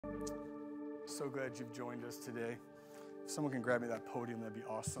So glad you've joined us today. If someone can grab me that podium, that'd be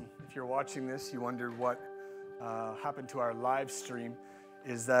awesome. If you're watching this, you wondered what happened to our live stream,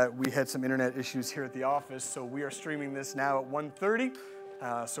 is that we had some internet issues here at the office, so we are streaming this now at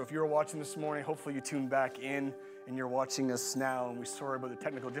 1:30. So if you're watching this morning, hopefully you tuned back in and you're watching us now, and we're sorry about the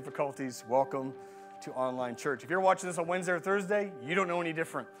technical difficulties. Welcome to Online Church. If you're watching this on Wednesday or Thursday, you don't know any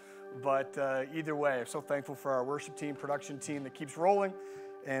different. But either way, I'm so thankful for our worship team, production team that keeps rolling.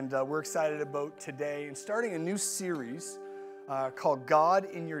 And we're excited about today and starting a new series called God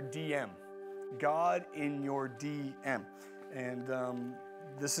in Your DM. God in Your DM. And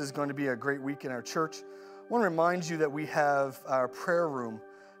this is going to be a great week in our church. I want to remind you that we have our prayer room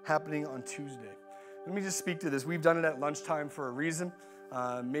happening on Tuesday. Let me just speak to this. We've done it at lunchtime for a reason.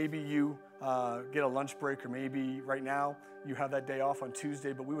 Maybe you get a lunch break, or maybe right now you have that day off on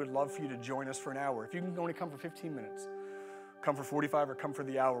Tuesday, but we would love for you to join us for an hour. If you can only come for 15 minutes, come for 45 or come for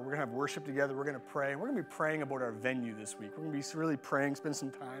the hour. We're going to have worship together. We're going to pray. And we're going to be praying about our venue this week. We're going to be really praying, spend some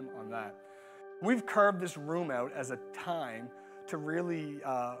time on that. We've carved this room out as a time to really,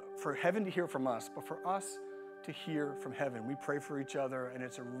 for heaven to hear from us, but for us to hear from heaven. We pray for each other, and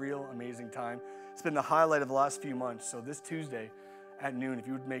it's a real amazing time. It's been the highlight of the last few months. So this Tuesday at noon, if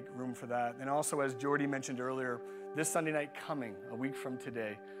you would make room for that. And also, as Jordy mentioned earlier, this Sunday night coming, a week from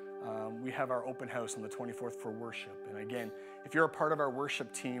today, we have our open house on the 24th for worship. And again, if you're a part of our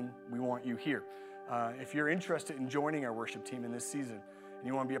worship team, we want you here. If you're interested in joining our worship team in this season, and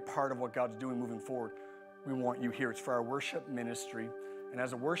you want to be a part of what God's doing moving forward, we want you here. It's for our worship ministry. And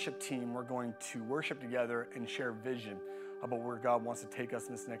as a worship team, we're going to worship together and share vision about where God wants to take us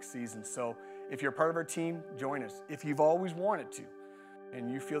in this next season. So if you're a part of our team, join us. If you've always wanted to, and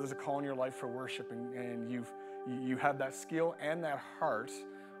you feel there's a call in your life for worship, and you have that skill and that heart,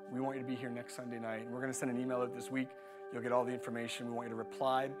 we want you to be here next Sunday night. And we're going to send an email out this week. You'll get all the information. We want you to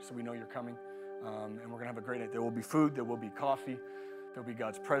reply so we know you're coming. And we're going to have a great night. There will be food. There will be coffee. There'll be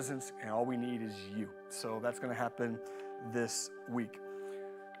God's presence. And all we need is you. So that's going to happen this week.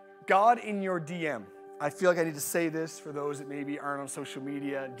 God in your DM. I feel like I need to say this for those that maybe aren't on social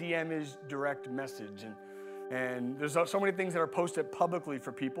media. DM is direct message. And there's so many things that are posted publicly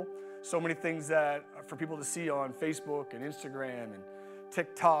for people. So many things that for people to see on Facebook and Instagram and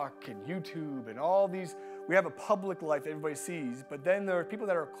TikTok and YouTube and all these. We have a public life that everybody sees, but then there are people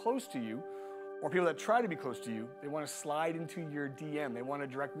that are close to you, or people that try to be close to you. They want to slide into your DM. They want to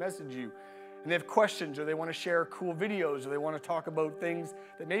direct message you, and they have questions, or they want to share cool videos, or they want to talk about things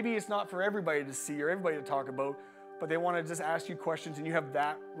that maybe it's not for everybody to see or everybody to talk about, but they want to just ask you questions, and you have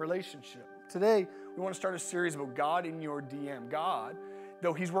that relationship. Today, we want to start a series about God in your DM. God,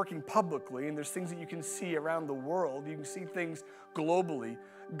 though He's working publicly, and there's things that you can see around the world, you can see things globally,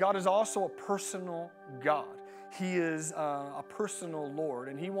 God is also a personal God. He is a personal Lord,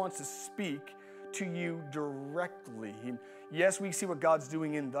 and He wants to speak to you directly. Yes, we see what God's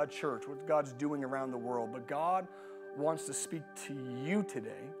doing in the church, what God's doing around the world, but God wants to speak to you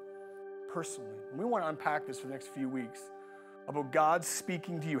today personally. And we want to unpack this for the next few weeks about God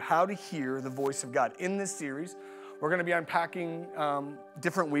speaking to you, how to hear the voice of God. In this series, we're going to be unpacking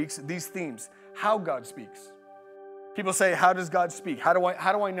different weeks these themes. How God speaks. People say, how does God speak? How do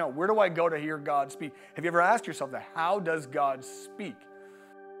I know? Where do I go to hear God speak? Have you ever asked yourself that? How does God speak?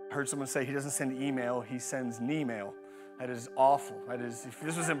 I heard someone say He doesn't send email, He sends Nemail. That is awful. That is, if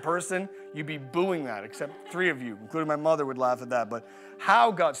this was in person, you'd be booing that, except 3 of you, including my mother, would laugh at that. But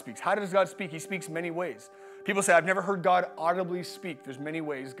how God speaks. How does God speak? He speaks many ways. People say, I've never heard God audibly speak. There's many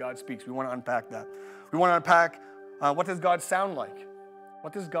ways God speaks. We want to unpack that. We want to unpack what does God sound like?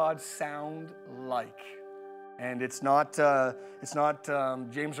 What does God sound like? And it's not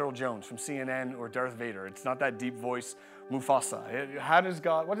James Earl Jones from CNN or Darth Vader. It's not that deep voice,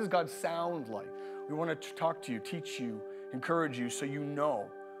 Mufasa. What does God sound like? We want to talk to you, teach you, encourage you so you know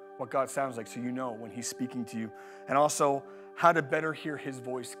what God sounds like, so you know when He's speaking to you. And also, how to better hear His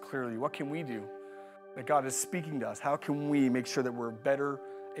voice clearly. What can we do that God is speaking to us? How can we make sure that we're better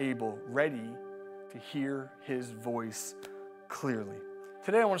able, ready to hear His voice clearly?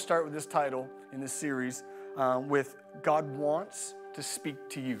 Today I want to start with this title in this series, with God wants to speak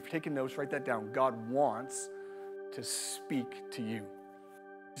to you. If you're taking notes, write that down. God wants to speak to you.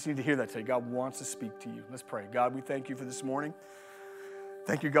 You just need to hear that today. God wants to speak to you. Let's pray. God, we thank you for this morning.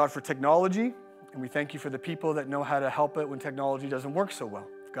 Thank you, God, for technology. And we thank you for the people that know how to help it when technology doesn't work so well.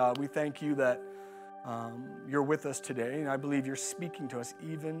 God, we thank you that you're with us today. And I believe you're speaking to us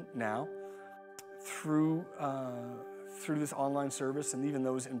even now through this online service and even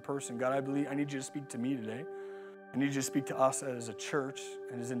those in person. God, I need you to speak to me today. I need you to speak to us as a church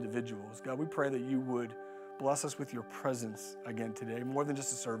and as individuals. God, we pray that you would bless us with your presence again today, more than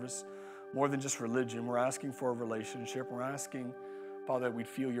just a service, more than just religion. We're asking for a relationship. We're asking, Father, that we'd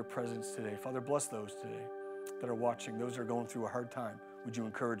feel your presence today. Father, bless those today that are watching, those that are going through a hard time. Would you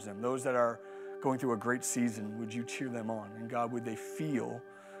encourage them? Those that are going through a great season, would you cheer them on? And God, would they feel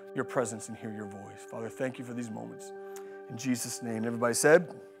your presence and hear your voice? Father, thank you for these moments. In Jesus' name, everybody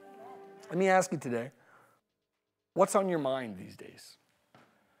said, let me ask you today, what's on your mind these days?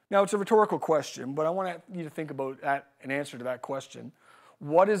 Now, it's a rhetorical question, but I want you to think about an answer to that question.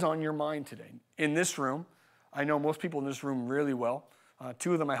 What is on your mind today? In this room, I know most people in this room really well.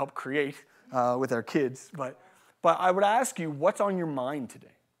 Two of them I helped create with our kids. But I would ask you, what's on your mind today?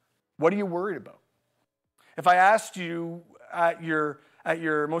 What are you worried about? If I asked you at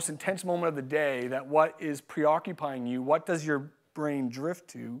your most intense moment of the day that what is preoccupying you, what does your brain drift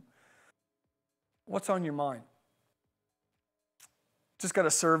to, what's on your mind? Just got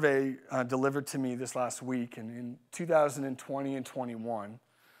a survey delivered to me this last week, and in 2020 and 21,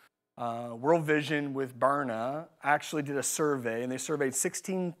 World Vision with Barna actually did a survey, and they surveyed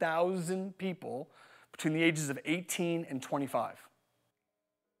 16,000 people between the ages of 18 and 25.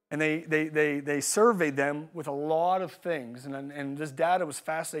 And they surveyed them with a lot of things, and this data was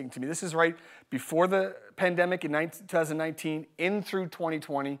fascinating to me. This is right before the pandemic in 2019, in through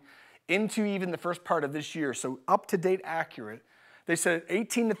 2020, into even the first part of this year, so up-to-date, accurate. They said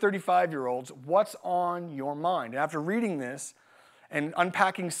 18 to 35-year-olds, what's on your mind? And after reading this and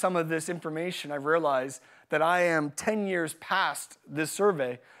unpacking some of this information, I realized that I am 10 years past this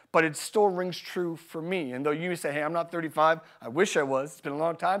survey, but it still rings true for me. And though you say, hey, I'm not 35, I wish I was. It's been a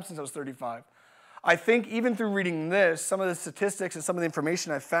long time since I was 35. I think even through reading this, some of the statistics and some of the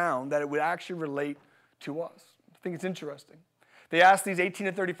information I found, that it would actually relate to us. I think it's interesting. They asked these 18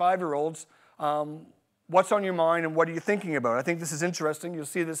 to 35-year-olds, what's on your mind and what are you thinking about? I think this is interesting. You'll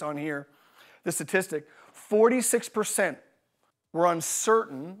see this on here. The statistic, 46% were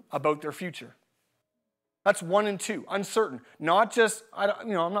uncertain about their future. That's 1 in 2, uncertain. Not just, I'm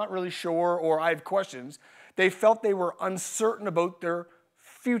not really sure or I have questions. They felt they were uncertain about their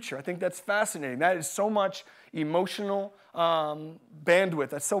future. I think that's fascinating. That is so much emotional bandwidth.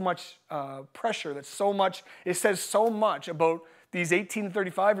 That's so much pressure. That's so much, it says so much about these 18 to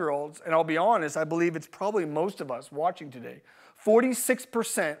 35-year-olds, and I'll be honest, I believe it's probably most of us watching today.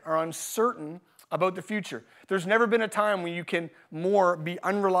 46% are uncertain about the future. There's never been a time when you can more be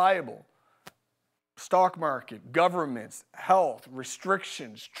unreliable. Stock market, governments, health,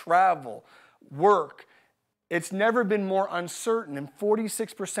 restrictions, travel, work. It's never been more uncertain, and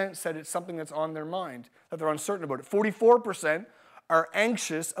 46% said it's something that's on their mind, that they're uncertain about it. 44% are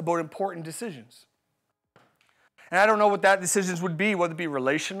anxious about important decisions. And I don't know what that decisions would be, whether it be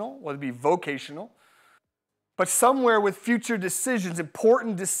relational, whether it be vocational. But somewhere with future decisions,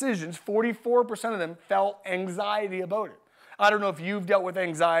 important decisions, 44% of them felt anxiety about it. I don't know if you've dealt with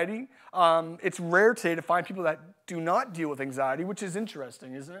anxiety. It's rare today to find people that do not deal with anxiety, which is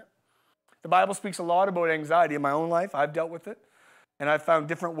interesting, isn't it? The Bible speaks a lot about anxiety in my own life. I've dealt with it. And I've found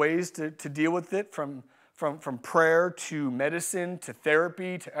different ways to deal with it, from prayer to medicine to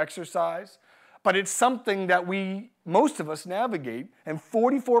therapy to exercise. But it's something that most of us navigate, and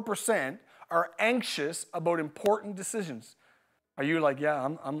 44% are anxious about important decisions. Are you like, yeah,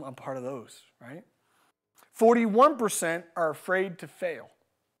 I'm a part of those, right? 41% are afraid to fail.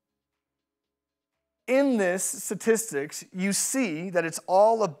 In this statistics, you see that it's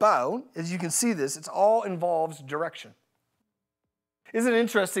all about, as you can see this, it all involves direction. Isn't it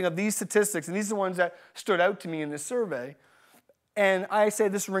interesting of these statistics, and these are the ones that stood out to me in this survey, and I say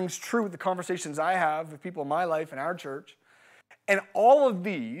this rings true with the conversations I have with people in my life and our church. And all of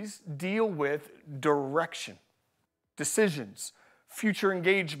these deal with direction, decisions, future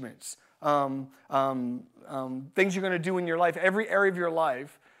engagements, things you're going to do in your life, every area of your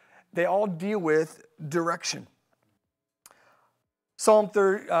life. They all deal with direction. Psalm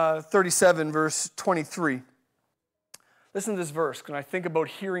 37, verse 23. Listen to this verse when I think about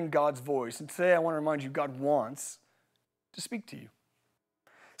hearing God's voice. And today I want to remind you, God wants to speak to you. It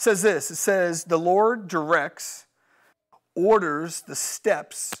says this, it says, the Lord orders the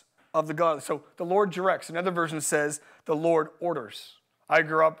steps of the godly. So the Lord directs. Another version says, the Lord orders. I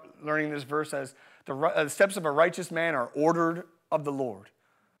grew up learning this verse as the steps of a righteous man are ordered of the Lord.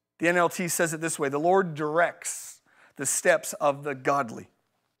 The NLT says it this way, the Lord directs the steps of the godly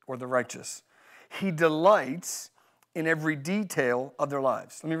or the righteous. He delights in every detail of their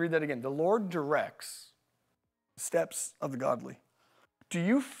lives. Let me read that again. The Lord directs steps of the godly. Do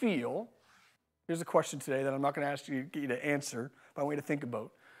you feel, here's a question today that I'm not going to ask you to answer, but I want you to think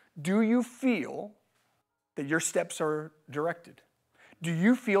about. Do you feel that your steps are directed? Do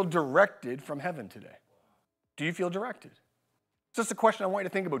you feel directed from heaven today? Do you feel directed? It's just a question I want you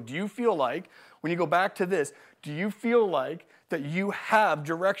to think about. Do you feel like, when you go back to this, do you feel like that you have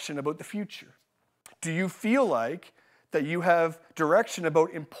direction about the future? Do you feel like that you have direction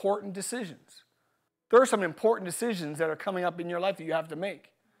about important decisions? There are some important decisions that are coming up in your life that you have to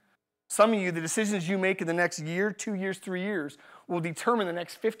make. Some of you, the decisions you make in the next year, 2 years, 3 years, will determine the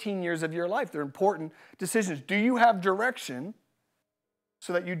next 15 years of your life. They're important decisions. Do you have direction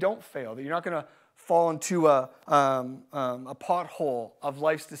so that you don't fail, that you're not going to fall into a pothole of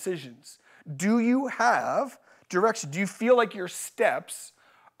life's decisions? Do you have direction? Do you feel like your steps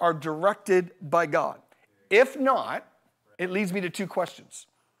are directed by God? If not, it leads me to 2 questions.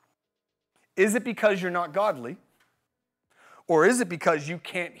 Is it because you're not godly? Or is it because you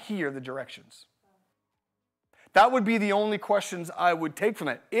can't hear the directions? That would be the only questions I would take from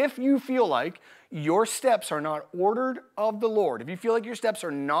that. If you feel like your steps are not ordered of the Lord, if you feel like your steps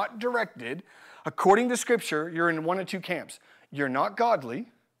are not directed, according to Scripture, you're in one of 2 camps. You're not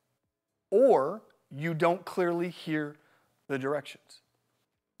godly, or you don't clearly hear the directions.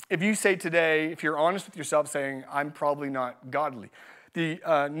 If you say today, if you're honest with yourself saying, I'm probably not godly,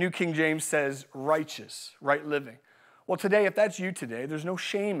 the New King James says righteous, right living. Well, today, if that's you today, there's no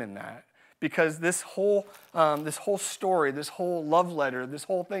shame in that, because this whole story, this whole love letter, this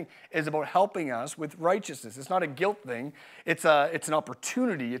whole thing is about helping us with righteousness. It's not a guilt thing. It's an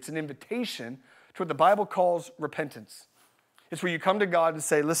opportunity. It's an invitation to what the Bible calls repentance. It's where you come to God and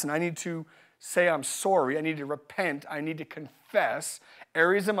say, listen, I need to say I'm sorry. I need to repent. I need to confess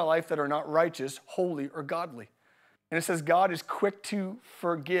areas in my life that are not righteous, holy, or godly. And it says God is quick to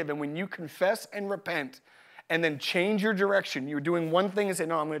forgive. And when you confess and repent and then change your direction, you're doing one thing and say,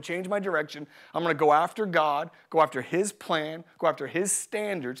 no, I'm going to change my direction. I'm going to go after God, go after His plan, go after His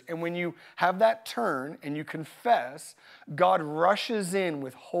standards. And when you have that turn and you confess, God rushes in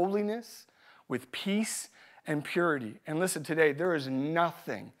with holiness, with peace, and purity. And listen, today, there is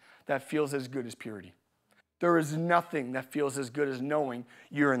nothing that feels as good as purity. There is nothing that feels as good as knowing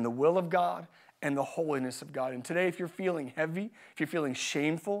you're in the will of God and the holiness of God. And today, if you're feeling heavy, if you're feeling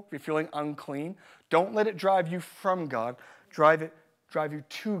shameful, if you're feeling unclean, don't let it drive you from God. Drive you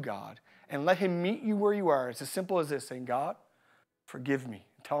to God. And let Him meet you where you are. It's as simple as this, saying, God, forgive me.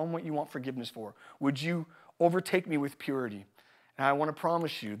 Tell Him what you want forgiveness for. Would you overtake me with purity? And I want to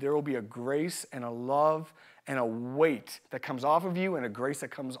promise you, there will be a grace and a love and a weight that comes off of you and a grace that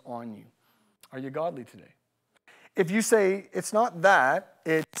comes on you. Are you godly today? If you say, it's not that,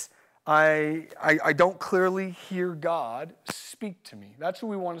 it's I don't clearly hear God, speak to me. That's who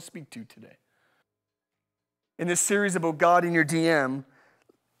we want to speak to today. In this series about God in your DM,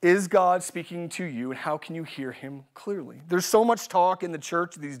 is God speaking to you, and how can you hear Him clearly? There's so much talk in the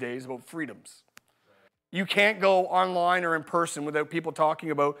church these days about freedoms. You can't go online or in person without people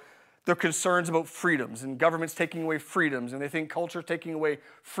talking about their concerns about freedoms, and government's taking away freedoms, and they think culture's taking away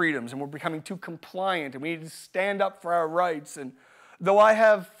freedoms, and we're becoming too compliant, and we need to stand up for our rights. And though I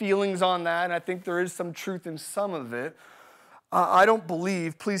have feelings on that, and I think there is some truth in some of it, I don't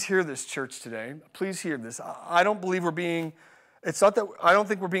believe, please hear this, church, today. Please hear this. I don't believe I don't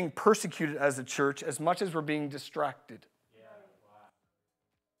think we're being persecuted as a church as much as we're being distracted. Yeah. Wow.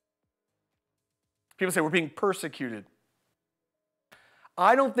 People say we're being persecuted.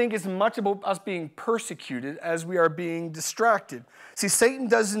 I don't think it's much about us being persecuted as we are being distracted. See, Satan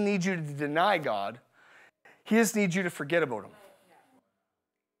doesn't need you to deny God. He just needs you to forget about Him.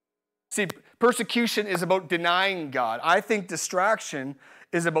 See, persecution is about denying God. I think distraction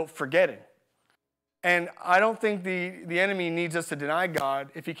is about forgetting. And I don't think the enemy needs us to deny God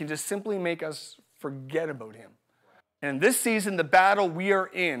if he can just simply make us forget about Him. And this season, the battle we are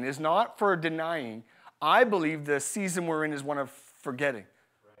in is not for denying. I believe the season we're in is one of forgetting.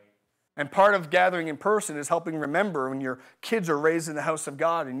 And part of gathering in person is helping remember when your kids are raised in the house of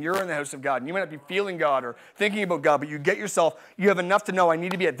God and you're in the house of God and you might not be feeling God or thinking about God, but you have enough to know I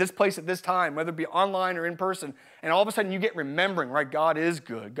need to be at this place at this time, whether it be online or in person. And all of a sudden you get remembering, right, God is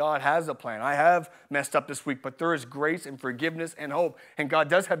good. God has a plan. I have messed up this week, but there is grace and forgiveness and hope. And God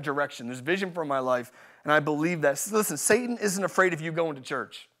does have direction. There's vision for my life. And I believe that. Listen, Satan isn't afraid of you going to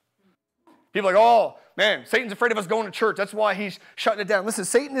church. People are like, oh, man, Satan's afraid of us going to church. That's why he's shutting it down. Listen,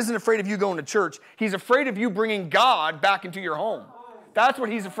 Satan isn't afraid of you going to church. He's afraid of you bringing God back into your home. That's what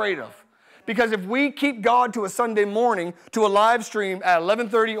he's afraid of. Because if we keep God to a Sunday morning, to a live stream at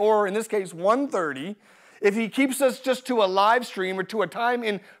 11:30 or, in this case, 1:30, if he keeps us just to a live stream or to a time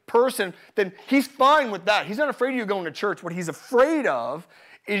in person, then he's fine with that. He's not afraid of you going to church. What he's afraid of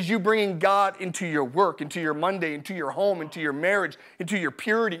is you bringing God into your work, into your Monday, into your home, into your marriage, into your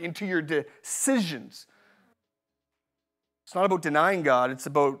purity, into your decisions. It's not about denying God. It's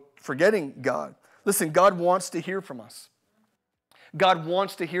about forgetting God. Listen, God wants to hear from us. God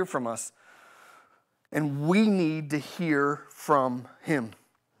wants to hear from us, and we need to hear from him.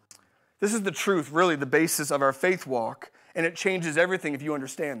 This is the truth, really, the basis of our faith walk, and it changes everything if you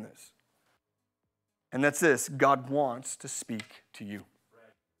understand this. And that's this: God wants to speak to you.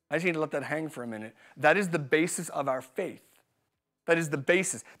 I just need to let that hang for a minute. That is the basis of our faith. That is the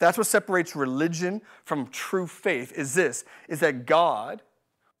basis. That's what separates religion from true faith, is that God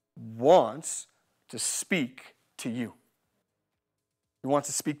wants to speak to you. He wants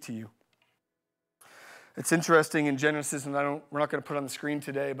to speak to you. It's interesting in Genesis, and we're not going to put it on the screen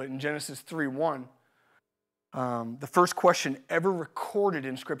today, but in Genesis 3:1, the first question ever recorded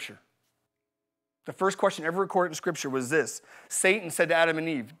in Scripture. The first question ever recorded in Scripture was this: Satan said to Adam and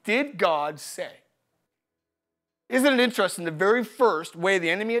Eve, "Did God say?" Isn't it interesting? The very first way the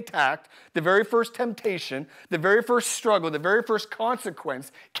enemy attacked, the very first temptation, the very first struggle, the very first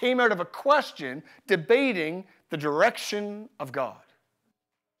consequence came out of a question debating the direction of God.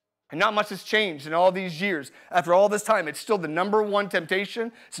 And not much has changed in all these years. After all this time, it's still the number one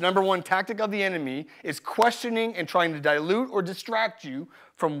temptation. It's the number one tactic of the enemy, is questioning and trying to dilute or distract you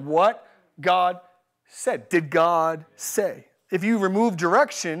from what God said. Did God say? If you remove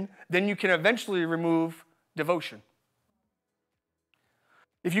direction, then you can eventually remove devotion.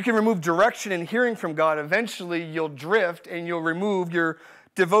 If you can remove direction and hearing from God, eventually you'll drift and you'll remove your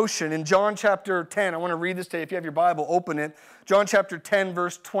devotion. In John chapter 10, I want to read this today. If you have your Bible, open it. John chapter 10,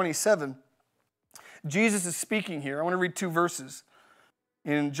 verse 27. Jesus is speaking here. I want to read two verses.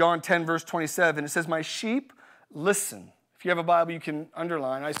 In John 10, verse 27, it says, "My sheep listen." If you have a Bible, you can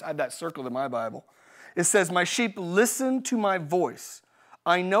underline. I have that circled in my Bible. It says, "My sheep listen to my voice.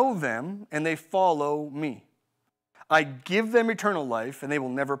 I know them, and they follow me. I give them eternal life, and they will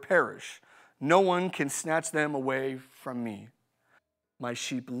never perish. No one can snatch them away from me. My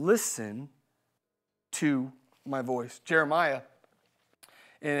sheep listen to my voice." Jeremiah,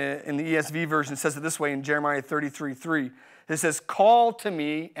 in the ESV version, says it this way in Jeremiah 33:3. It says, "Call to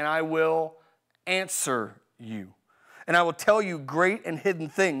me, and I will answer you. And I will tell you great and hidden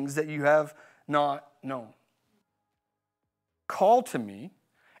things that you have not known." Call to me,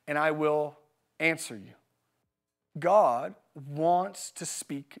 and I will answer you. God wants to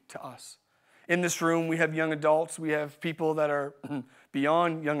speak to us. In this room, we have young adults. We have people that are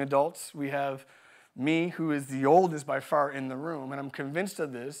beyond young adults. We have me, who is the oldest by far in the room, and I'm convinced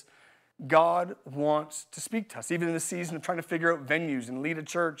of this. God wants to speak to us, even in the season of trying to figure out venues and lead a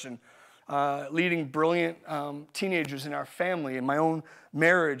church and leading brilliant teenagers in our family, in my own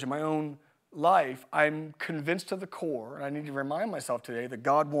marriage, in my own life. I'm convinced to the core, and I need to remind myself today that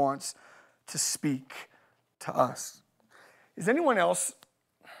God wants to speak to us. Is anyone else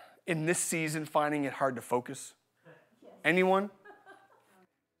in this season finding it hard to focus? Anyone?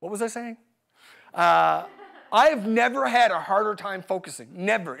 What was I saying? I have never had a harder time focusing.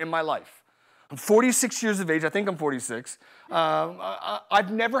 Never in my life. I'm 46 years of age. I think I'm 46.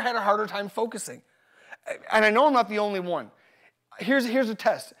 I've never had a harder time focusing. And I know I'm not the only one. Here's a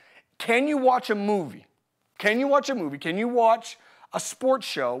test. Can you watch a movie? Can you watch a movie? Can you watch a sports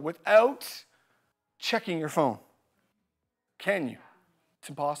show without checking your phone? Can you? It's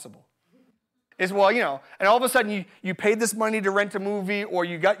impossible. It's, well, and all of a sudden you paid this money to rent a movie, or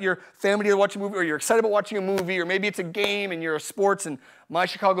you got your family to watch a movie, or you're excited about watching a movie, or maybe it's a game and you're a sports, and my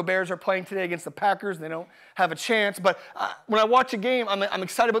Chicago Bears are playing today against the Packers, and they don't have a chance. But when I watch a game, I'm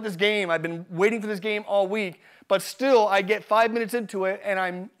excited about this game. I've been waiting for this game all week, but still I get 5 minutes into it and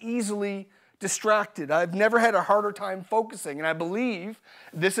I'm easily distracted. I've never had a harder time focusing, and I believe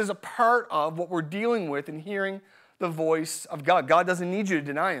this is a part of what we're dealing with in hearing the voice of God. God doesn't need you to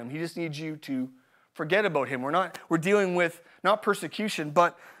deny him. He just needs you to forget about him. We're dealing with not persecution,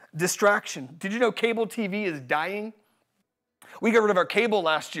 but distraction. Did you know cable TV is dying? We got rid of our cable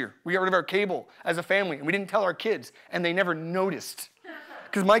last year. We got rid of our cable as a family, and we didn't tell our kids, and they never noticed.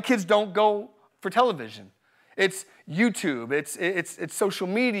 Because my kids don't go for television. It's YouTube, it's social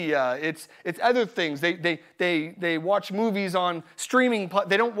media, it's other things. They watch movies on streaming.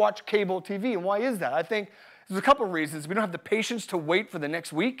 They don't watch cable TV. And why is that? I think there's a couple of reasons. We don't have the patience to wait for the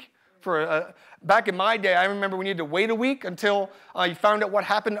next week. Back in my day, I remember we needed to wait a week until you found out what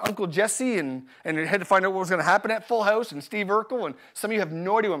happened to Uncle Jesse, and you had to find out what was going to happen at Full House and Steve Urkel, and some of you have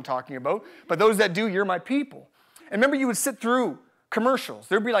no idea what I'm talking about, but those that do, you're my people. And remember, you would sit through commercials.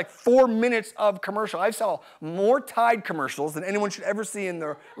 There'd be like 4 minutes of commercial. I saw more Tide commercials than anyone should ever see in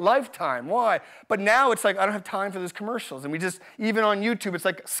their lifetime. Why? But now it's like, I don't have time for those commercials. And we just, even on YouTube, it's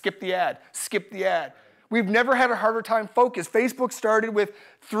like, skip the ad, skip the ad. We've never had a harder time focused. Facebook started with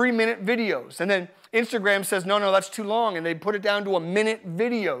 3-minute videos, and then Instagram says, no, that's too long, and they put it down to 1-minute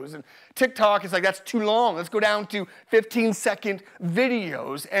videos. And TikTok is like, that's too long. Let's go down to 15-second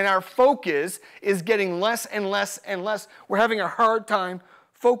videos, and our focus is getting less and less and less. We're having a hard time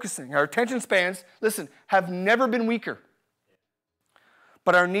focusing. Our attention spans, listen, have never been weaker,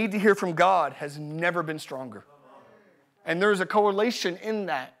 but our need to hear from God has never been stronger. And there's a correlation in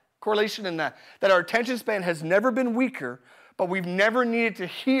that, that our attention span has never been weaker, but we've never needed to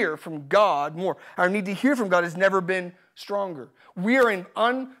hear from God more. Our need to hear from God has never been stronger. We are in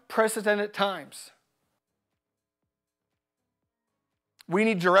unprecedented times. We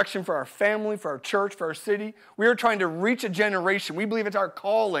need direction for our family, for our church, for our city. We are trying to reach a generation. We believe it's our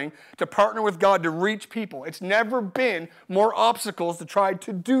calling to partner with God to reach people. It's never been more obstacles to try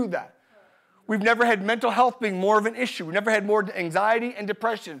to do that. We've never had mental health being more of an issue. We've never had more anxiety and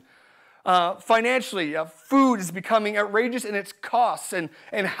depression. Financially, food is becoming outrageous in its costs, and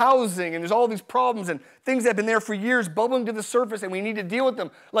housing, and there's all these problems and things that have been there for years bubbling to the surface, and we need to deal with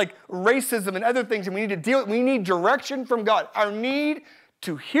them, like racism and other things, and we need to deal with. We need direction from God. Our need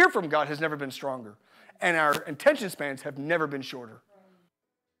to hear from God has never been stronger, and our attention spans have never been shorter.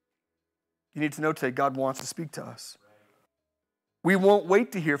 You need to know today, God wants to speak to us. We won't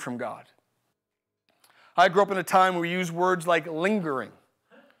wait to hear from God. I grew up in a time where we use words like lingering.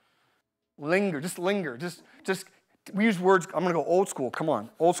 Just linger. Just we use words, I'm going to go old school, come on,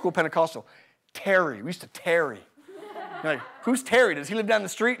 old school Pentecostal. Tarry, we used to tarry. Like, who's Terry? Does he live down the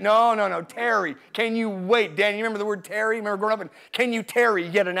street? No, Terry. Can you wait? Dan, you remember the word tarry? Remember growing up? And can you tarry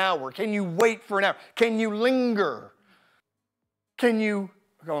yet an hour? Can you wait for an hour? Can you linger?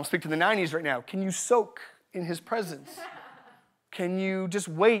 I'll speak to the 90s right now. Can you soak in his presence? Can you just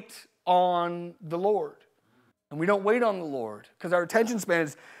wait on the Lord? And we don't wait on the Lord because our attention span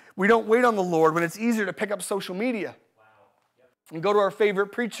is, we don't wait on the Lord when it's easier to pick up social media and go to our favorite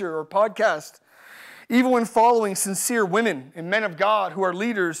preacher or podcast. Even when following sincere women and men of God who are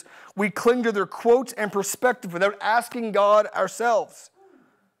leaders, we cling to their quotes and perspective without asking God ourselves.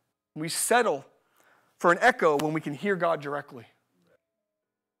 We settle for an echo when we can hear God directly.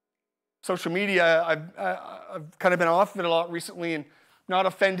 Social media, I've kind of been off of it a lot recently and not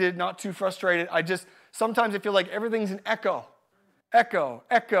offended, not too frustrated. Sometimes I feel like everything's an echo. Echo.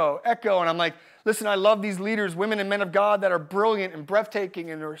 And I'm like, listen, I love these leaders, women and men of God that are brilliant and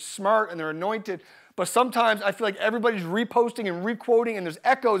breathtaking and they're smart and they're anointed. But sometimes I feel like everybody's reposting and requoting and there's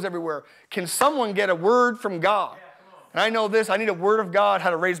echoes everywhere. Can someone get a word from God? And I know this, I need a word of God how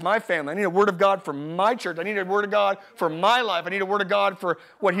to raise my family. I need a word of God for my church. I need a word of God for my life. I need a word of God for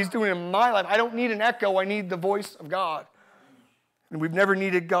what he's doing in my life. I don't need an echo. I need the voice of God. And we've never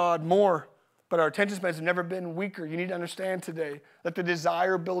needed God more. But our attention spans have never been weaker. You need to understand today that the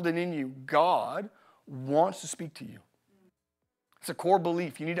desire building in you, God wants to speak to you. It's a core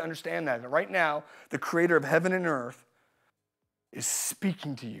belief. You need to understand that. And right now, the creator of heaven and earth is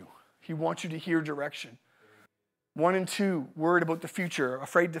speaking to you. He wants you to hear direction. 1 and 2, worried about the future,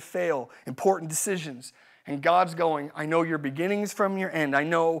 afraid to fail, important decisions. And God's going, I know your beginnings from your end. I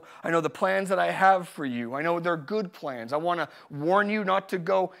know the plans that I have for you. I know they're good plans. I want to warn you not to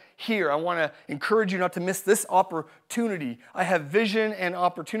go here. I want to encourage you not to miss this opportunity. I have vision and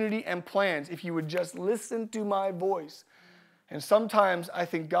opportunity and plans if you would just listen to my voice. And sometimes I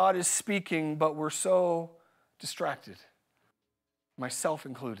think God is speaking, but we're so distracted, myself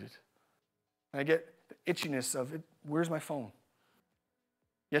included. And I get the itchiness of it. Where's my phone?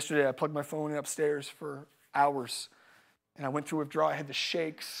 Yesterday, I plugged my phone in upstairs for hours, and I went through withdrawal. I had the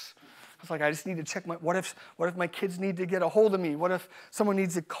shakes. I was like, I just need to check what if my kids need to get a hold of me? What if someone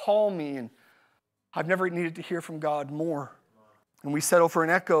needs to call me? And I've never needed to hear from God more. And we settle for an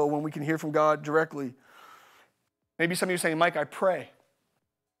echo when we can hear from God directly. Maybe some of you are saying, Mike, I pray,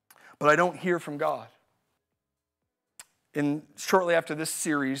 but I don't hear from God. And shortly after this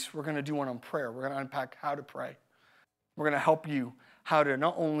series, we're going to do one on prayer. We're going to unpack how to pray. We're going to help you how to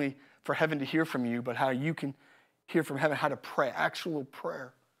not only for heaven to hear from you, but how you can hear from heaven, how to pray, actual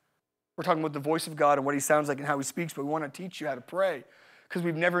prayer. We're talking about the voice of God and what he sounds like and how he speaks, but we want to teach you how to pray because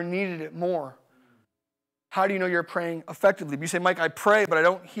we've never needed it more. How do you know you're praying effectively? If you say, Mike, I pray, but I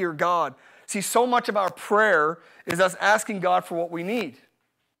don't hear God. See, so much of our prayer is us asking God for what we need,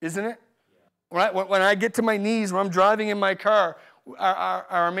 isn't it? When I get to my knees, when I'm driving in my car,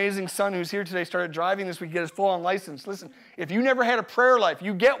 our amazing son who's here today started driving this week, get his full-on license. Listen, if you never had a prayer life,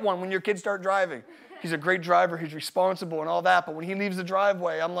 you get one when your kids start driving. He's a great driver. He's responsible and all that. But when he leaves the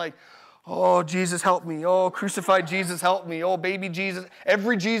driveway, I'm like, oh, Jesus, help me. Oh, crucified Jesus, help me. Oh, baby Jesus.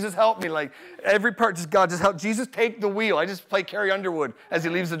 Every Jesus, help me. Like, every part, just God, just help. Jesus, take the wheel. I just play Carrie Underwood as he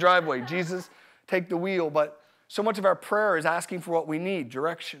leaves the driveway. Jesus, take the wheel, but so much of our prayer is asking for what we need,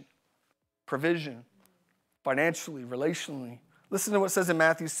 direction, provision, financially, relationally. Listen to what it says in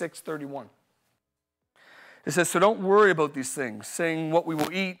Matthew 6:31. It says, so don't worry about these things, saying what we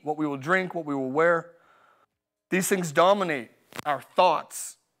will eat, what we will drink, what we will wear. These things dominate our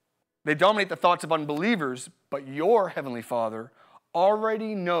thoughts. They dominate the thoughts of unbelievers, but your heavenly Father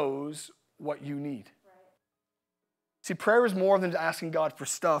already knows what you need. Right. See, prayer is more than asking God for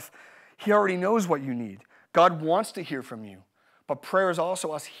stuff. He already knows what you need. God wants to hear from you, but prayer is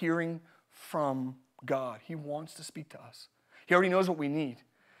also us hearing from God. He wants to speak to us. He already knows what we need.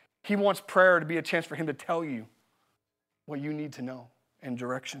 He wants prayer to be a chance for him to tell you what you need to know and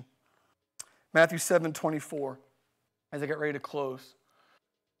direction. Matthew 7:24, as I get ready to close.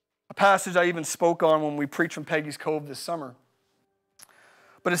 A passage I even spoke on when we preached from Peggy's Cove this summer.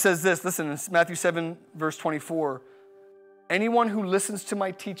 But it says this, listen, it's Matthew 7, verse 24. Anyone who listens to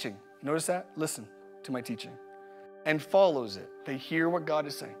my teaching, notice that? Listen to my teaching, and follows it. They hear what God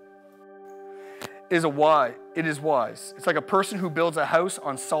is saying. It is wise. It's like a person who builds a house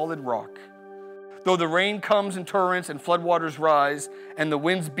on solid rock. Though the rain comes in torrents and floodwaters rise and the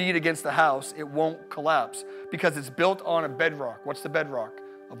winds beat against the house, it won't collapse because it's built on a bedrock. What's the bedrock?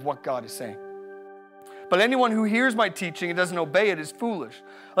 Of what God is saying. But anyone who hears my teaching and doesn't obey it is foolish,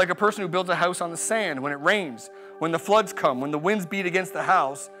 like a person who builds a house on the sand. When it rains, when the floods come, when the winds beat against the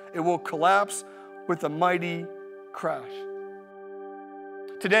house, it will collapse with a mighty crash.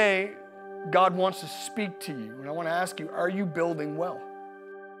 Today, God wants to speak to you, and I want to ask you, are you building well?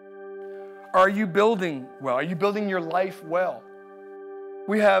 Are you building well? Are you building your life well?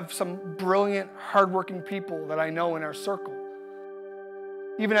 We have some brilliant, hardworking people that I know in our circle.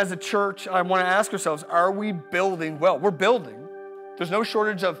 Even as a church, I want to ask ourselves, are we building well? We're building. There's no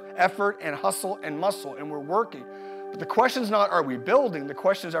shortage of effort and hustle and muscle, and we're working. But the question's not, are we building? The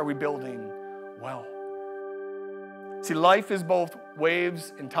question is, are we building well? See, life is both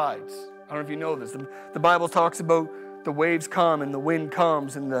waves and tides. I don't know if you know this. The Bible talks about the waves come and the wind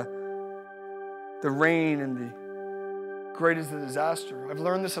comes and the rain and the great is the disaster. I've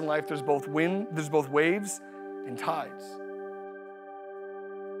learned this in life. There's both waves and tides.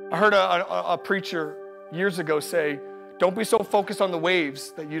 I heard a preacher years ago say, don't be so focused on the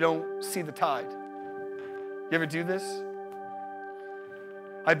waves that you don't see the tide. You ever do this?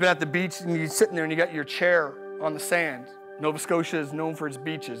 I've been at the beach and you're sitting there and you got your chair on the sand. Nova Scotia is known for its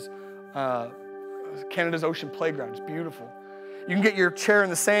beaches. Canada's ocean playground. It's beautiful. You can get your chair in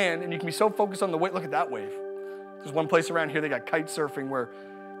the sand and you can be so focused on the wave. Look at that wave. There's one place around here they got kite surfing where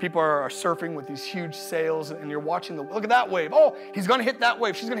people are surfing with these huge sails and you're watching look at that wave. Oh, he's going to hit that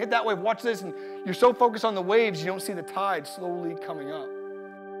wave. She's going to hit that wave. Watch this. And you're so focused on the waves, you don't see the tide slowly coming up.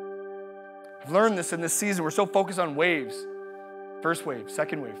 I've learned this in this season. We're so focused on waves. First wave,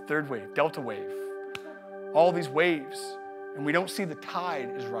 second wave, third wave, delta wave. All these waves. And we don't see the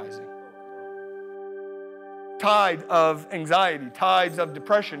tide is rising. Tide of anxiety, tides of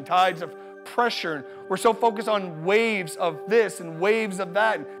depression, tides of pressure. We're so focused on waves of this and waves of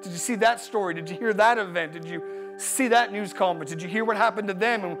that. Did you see that story? Did you hear that event? Did you see that news conference? Did you hear what happened to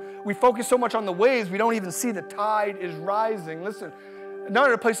them? And we focus so much on the waves, we don't even see the tide is rising. Listen, not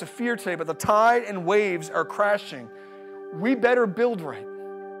in a place of fear today, but the tide and waves are crashing. We better build right.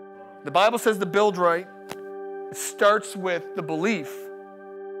 The Bible says to build right starts with the belief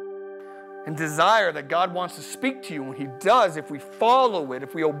and desire that God wants to speak to you. When he does, if we follow it,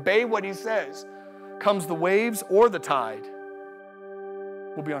 if we obey what he says, comes the waves or the tide,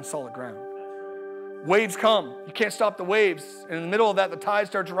 we'll be on solid ground. Waves come. You can't stop the waves. And in the middle of that, the tide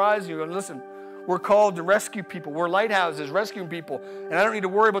starts rising. You go, listen, we're called to rescue people. We're lighthouses rescuing people. And I don't need to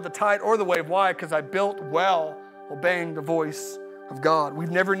worry about the tide or the wave. Why? Because I built well, obeying the voice of God.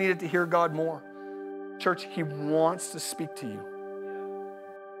 We've never needed to hear God more. Church, he wants to speak to you.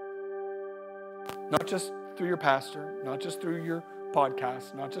 Not just through your pastor, not just through your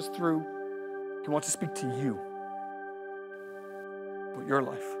podcast, not just through, he wants to speak to you about your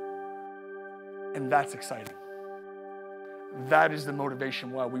life. And that's exciting. That is the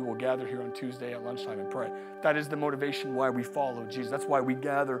motivation why we will gather here on Tuesday at lunchtime and pray. That is the motivation why we follow Jesus. That's why we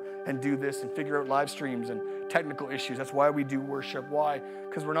gather and do this and figure out live streams and technical issues. That's why we do worship. Why?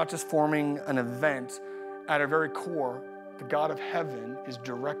 Because we're not just forming an event. At our very core, the God of heaven is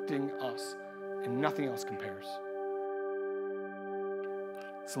directing us. And nothing else compares.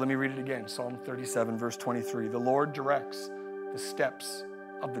 So let me read it again. Psalm 37, verse 23. The Lord directs the steps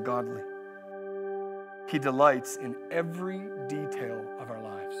of the godly. He delights in every detail of our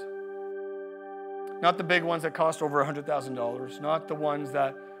lives. Not the big ones that cost over $100,000. Not the ones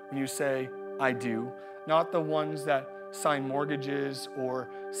that when you say, I do. Not the ones that sign mortgages or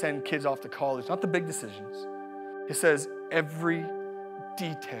send kids off to college, not the big decisions. It says every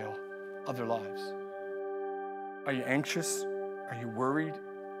detail of their lives. Are you anxious? Are you worried?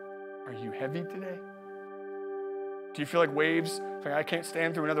 Are you heavy today? Do you feel like waves? Like, I can't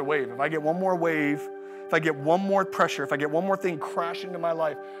stand through another wave. If I get one more wave, if I get one more pressure, if I get one more thing crash into my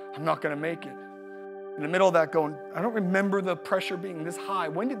life, I'm not going to make it. In the middle of that going, I don't remember the pressure being this high.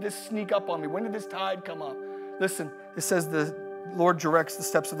 When did this sneak up on me? When did this tide come up? Listen, it says the Lord directs the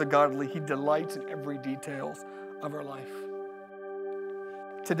steps of the godly. He delights in every detail of our life.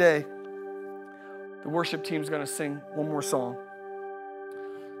 Today, the worship team is going to sing one more song.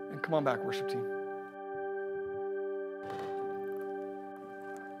 And come on back, worship team.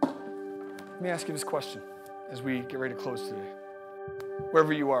 Let me ask you this question as we get ready to close today.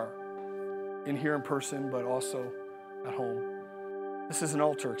 Wherever you are, in here in person, but also at home, this is an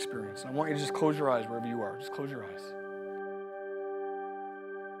altar experience. I want you to just close your eyes wherever you are. Just close your eyes.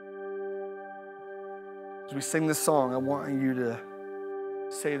 As we sing this song, I want you to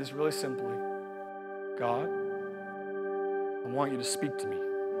say this really simply. God, I want you to speak to me.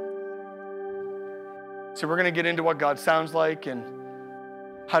 So we're going to get into what God sounds like and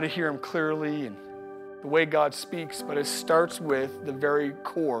how to hear him clearly and the way God speaks, but it starts with the very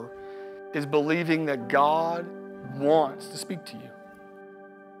core is believing that God wants to speak to you.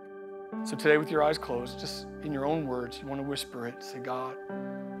 So today with your eyes closed, just in your own words, you want to whisper it, say, God,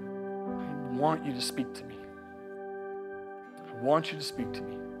 I want you to speak to me. I want you to speak to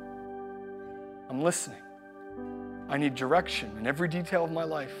me. I'm listening. I need direction in every detail of my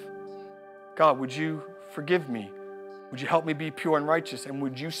life. God, would you forgive me? Would you help me be pure and righteous? And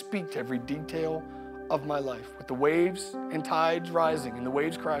would you speak to every detail of my life? With the waves and tides rising and the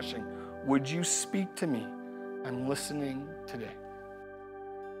waves crashing, would you speak to me? I'm listening today.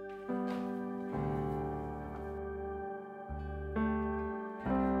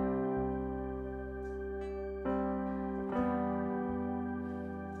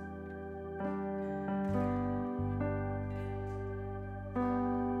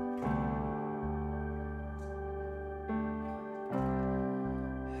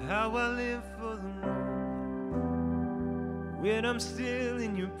 How I live for the moment when I'm still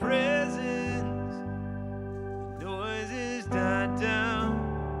in your presence. The noises die down.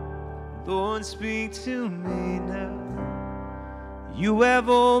 Lord, speak to me now. You have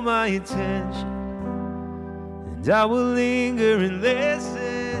all my attention, and I will linger and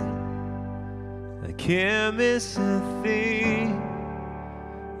listen. I can't miss a thing.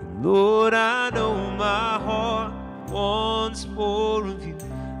 And Lord, I know my heart wants more of you.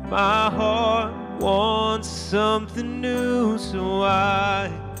 My heart wants something new, so I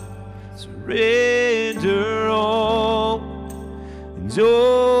surrender all. And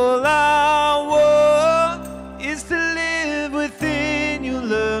all I want is to live within your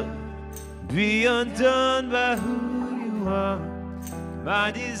love, be undone by who you are.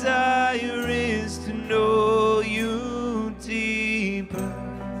 My desire is to know you deeper,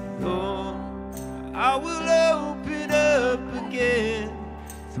 Lord. I will open up again,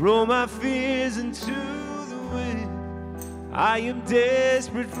 throw my fears into the wind. I am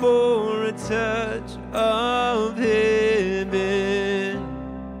desperate for a touch of heaven.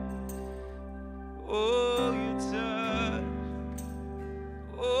 Oh, your touch.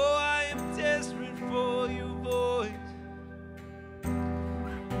 Oh, I am desperate for your voice.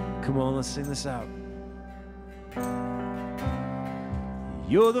 Come on, let's sing this out.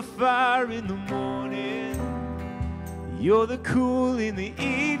 You're the fire in the morning. You're the cool in the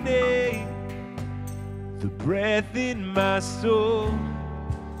evening, the breath in my soul,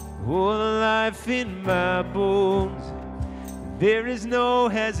 oh, the life in my bones. There is no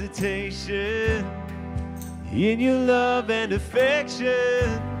hesitation in your love and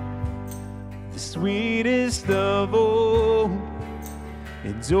affection, the sweetest of all.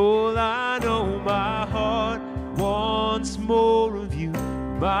 And all I know, my heart wants more of you.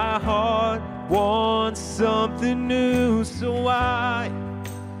 My heart wants something new, so I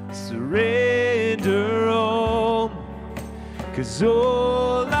surrender all. 'Cause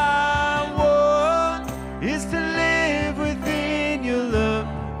all I want is to live within your love,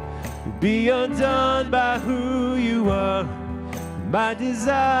 be undone by who you are. My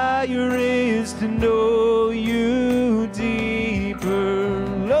desire is to know you deeper,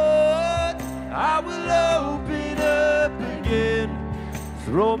 Lord. I will open up again,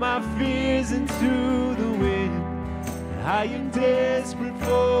 throw my fears into the wind. I am desperate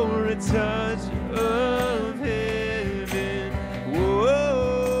for a touch of heaven.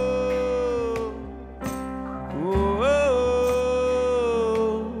 Whoa, whoa,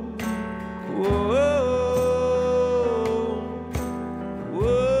 whoa.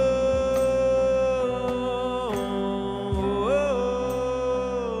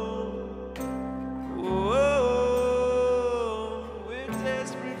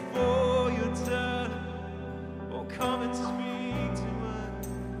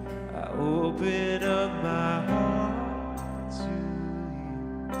 open up my heart to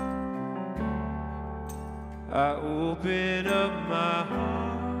you. I open up my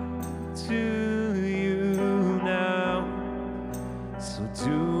heart to you now. So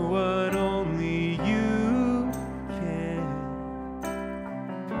do what only you can.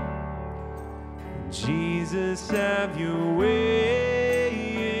 Jesus, have your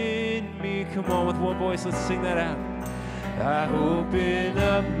way in me. Come on, with one voice, let's sing that out. I open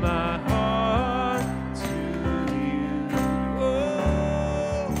up my heart to you.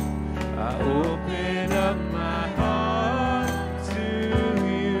 Oh, I open up my heart to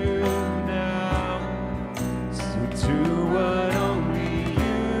you now. So do what only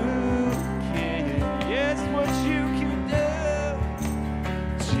you can. Yes, what you can do.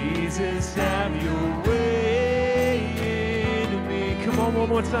 Jesus, have your way in me. Come on, one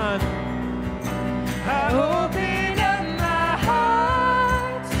more time. I open up my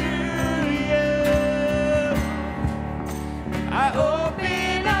heart to you. I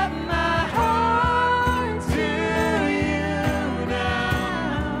open up my heart to you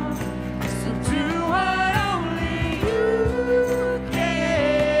now. So do what only you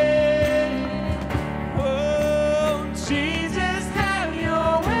can. Oh, Jesus, have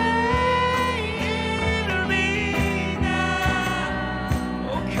your way in me now.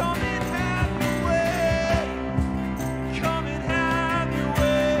 Oh, come and have your way. Come and have your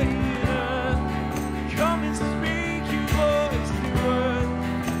way in us. Come and speak your voice to us.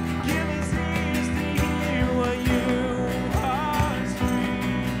 Give us ears to hear what you are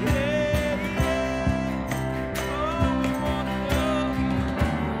speaking. Oh, we want to know you.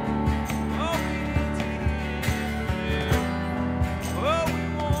 Oh, we need to hear you. Oh, we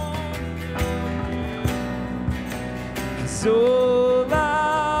want to know you. 'Cause all I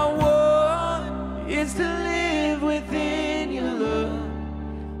want is to live within your love,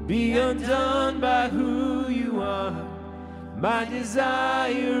 be undone by who you are. My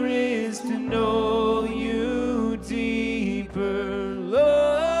desire is to know you deeper,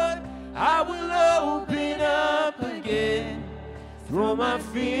 Lord. I will open up again, throw my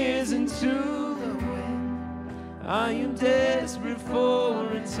fears into the wind. I am desperate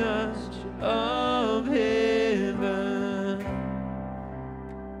for a touch of heaven.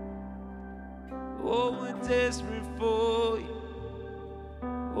 Oh, we're desperate for you.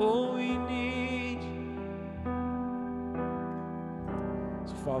 Oh, we need you.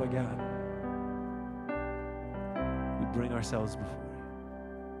 So, Father God, we bring ourselves before you.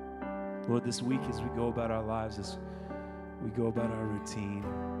 Lord, this week as we go about our lives, as we go about our routine,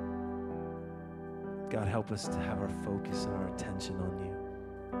 God, help us to have our focus and our attention on you.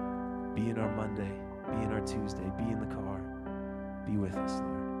 Be in our Monday, be in our Tuesday, be in the car. Be with us,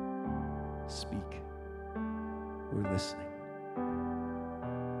 Lord. Speak. We're listening.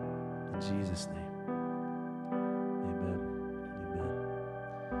 In Jesus' name. Amen. Amen.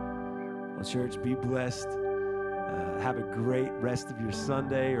 Well, church, be blessed. Have a great rest of your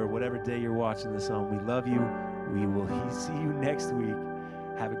Sunday or whatever day you're watching this on. We love you. We will see you next week.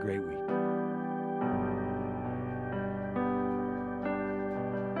 Have a great week.